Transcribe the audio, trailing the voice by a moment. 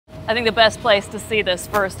I think the best place to see this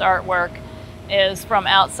first artwork is from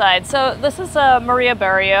outside. So this is Maria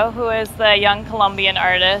Berrio, who is the young Columbian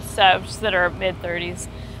artist. She's in her mid-30s.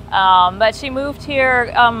 But she moved here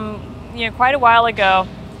quite a while ago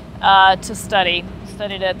to study.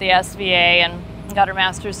 Studied at the SVA and got her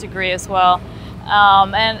master's degree as well.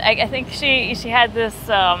 And I think she had this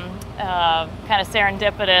kind of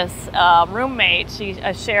serendipitous roommate. She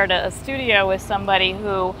shared a studio with somebody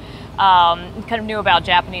who kind of knew about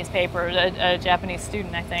Japanese paper, a Japanese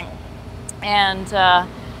student, I think. And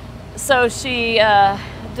so she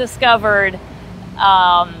discovered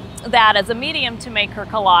that as a medium to make her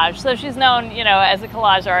collage. So she's known, as a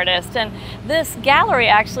collage artist. And this gallery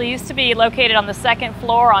actually used to be located on the second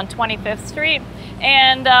floor on 25th Street.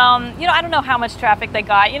 And, I don't know how much traffic they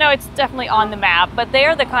got. It's definitely on the map, but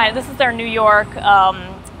they're this is their New York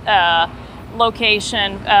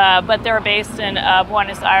location, but they're based in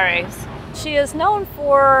Buenos Aires. She is known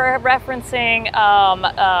for referencing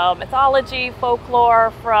mythology,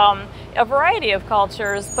 folklore from a variety of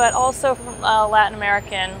cultures, but also from Latin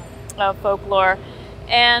American folklore.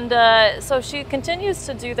 And so she continues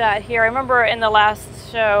to do that here. I remember in the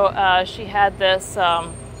last show, she had this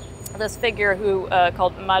figure who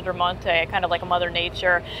called Madremonte, kind of like a Mother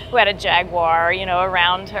Nature, who had a jaguar,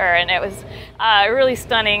 around her, and it was a really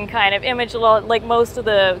stunning kind of image. Like most of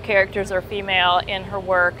the characters are female in her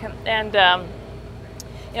work, and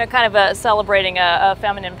kind of celebrating a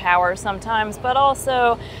feminine power sometimes, but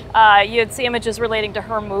also you'd see images relating to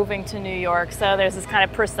her moving to New York. So there's this kind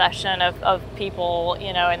of procession of people,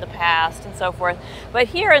 in the past and so forth. But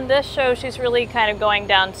here in this show, she's really kind of going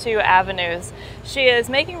down two avenues. She is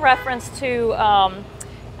making reference to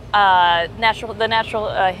the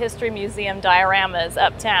Natural History Museum dioramas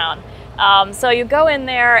uptown. So you go in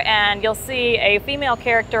there and you'll see a female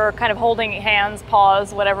character kind of holding hands,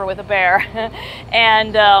 paws, whatever, with a bear.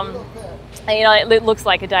 And it looks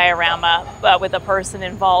like a diorama with a person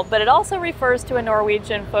involved, but it also refers to a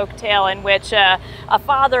Norwegian folk tale in which a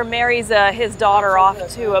father marries his daughter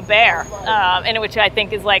off to a bear, and which I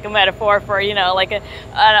think is like a metaphor for, like an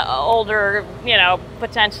older,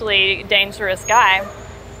 potentially dangerous guy.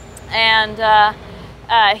 And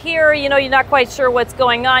here, you're not quite sure what's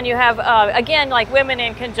going on. You have, again, like women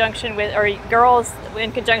in conjunction with, or girls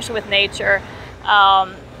in conjunction with nature.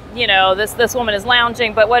 This woman is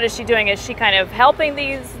lounging, but what is she doing? Is she kind of helping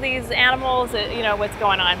these animals? What's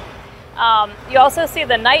going on? You also see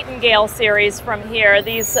the Nightingale series from here.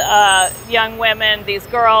 These young women, these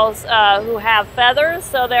girls who have feathers,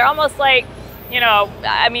 so they're almost like,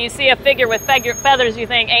 you see a figure with feathers, you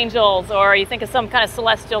think angels, or you think of some kind of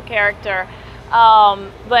celestial character.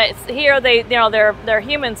 But here they're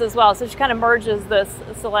humans as well, so she kind of merges this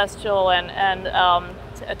celestial and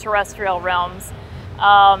terrestrial realms.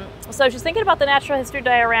 So she's thinking about the natural history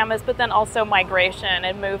dioramas, but then also migration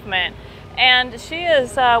and movement. And she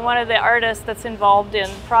is one of the artists that's involved in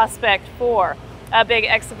Prospect 4, a big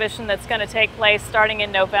exhibition that's going to take place starting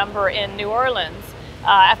in November in New Orleans.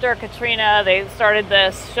 After Katrina, they started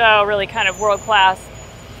this show, really kind of world-class.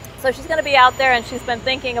 So she's going to be out there, and she's been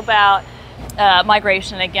thinking about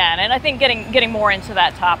migration again, and I think getting more into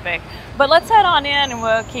that topic. But let's head on in and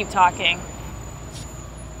we'll keep talking.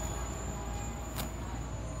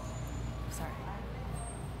 Sorry.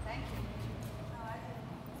 Thank you.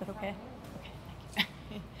 Is that okay? Okay, thank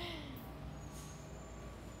you.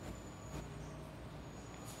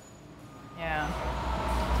 Yeah.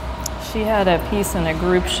 She had a piece in a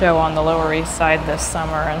group show on the Lower East Side this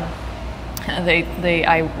summer, and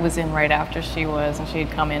I was in right after she was, and she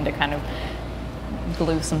had come in to kind of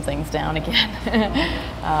glue some things down again.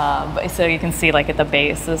 But so you can see, like at the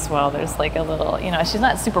base as well, there's like a little, she's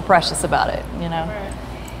not super precious about it, Right.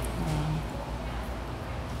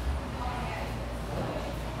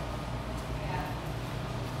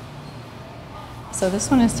 So this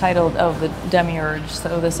one is titled, the Demiurge.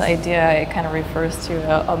 So this idea, it kind of refers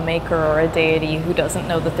to a maker or a deity who doesn't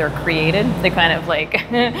know that they're created. They kind of like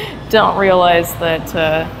don't realize that,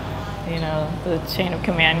 the chain of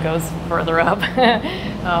command goes further up.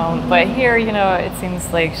 But here, it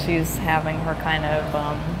seems like she's having her kind of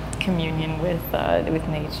communion with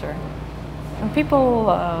nature. And people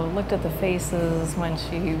looked at the faces when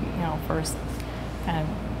she, first kind of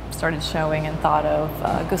started showing and thought of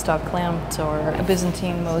Gustav Klimt or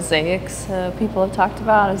Byzantine mosaics people have talked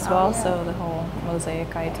about as well, so the whole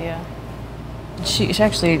mosaic idea. She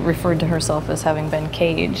actually referred to herself as having been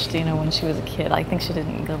caged, you know, when she was a kid. I think she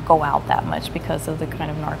didn't go out that much because of the kind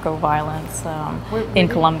of narco violence in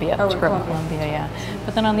Colombia. She grew up in Colombia, yeah.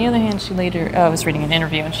 But then on the other hand, she later, I was reading an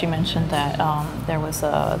interview and she mentioned that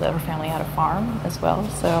that her family had a farm as well.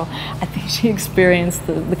 So I think she experienced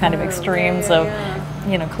the kind of extremes of,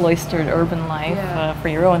 you know, cloistered urban life for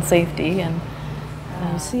your own safety. And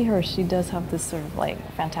you see her, she does have this sort of like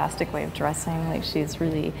fantastic way of dressing. Like she's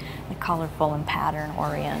really like, colorful and pattern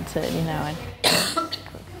oriented, you know, and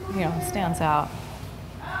you know, stands out.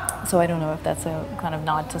 So I don't know if that's a kind of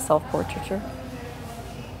nod to self-portraiture.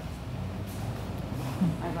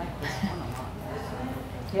 I like this one a lot.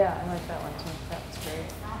 Yeah, I like that one too. That was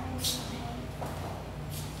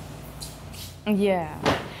great.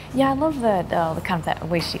 Yeah. Yeah, I love that the kind of that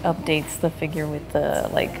way she updates the figure with the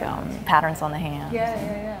like patterns on the hands.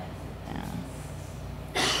 Yeah.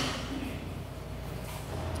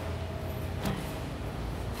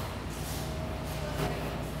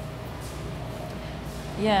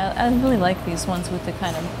 Yeah, I really like these ones with the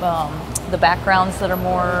kind of the backgrounds that are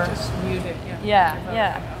more Just muted. Yeah.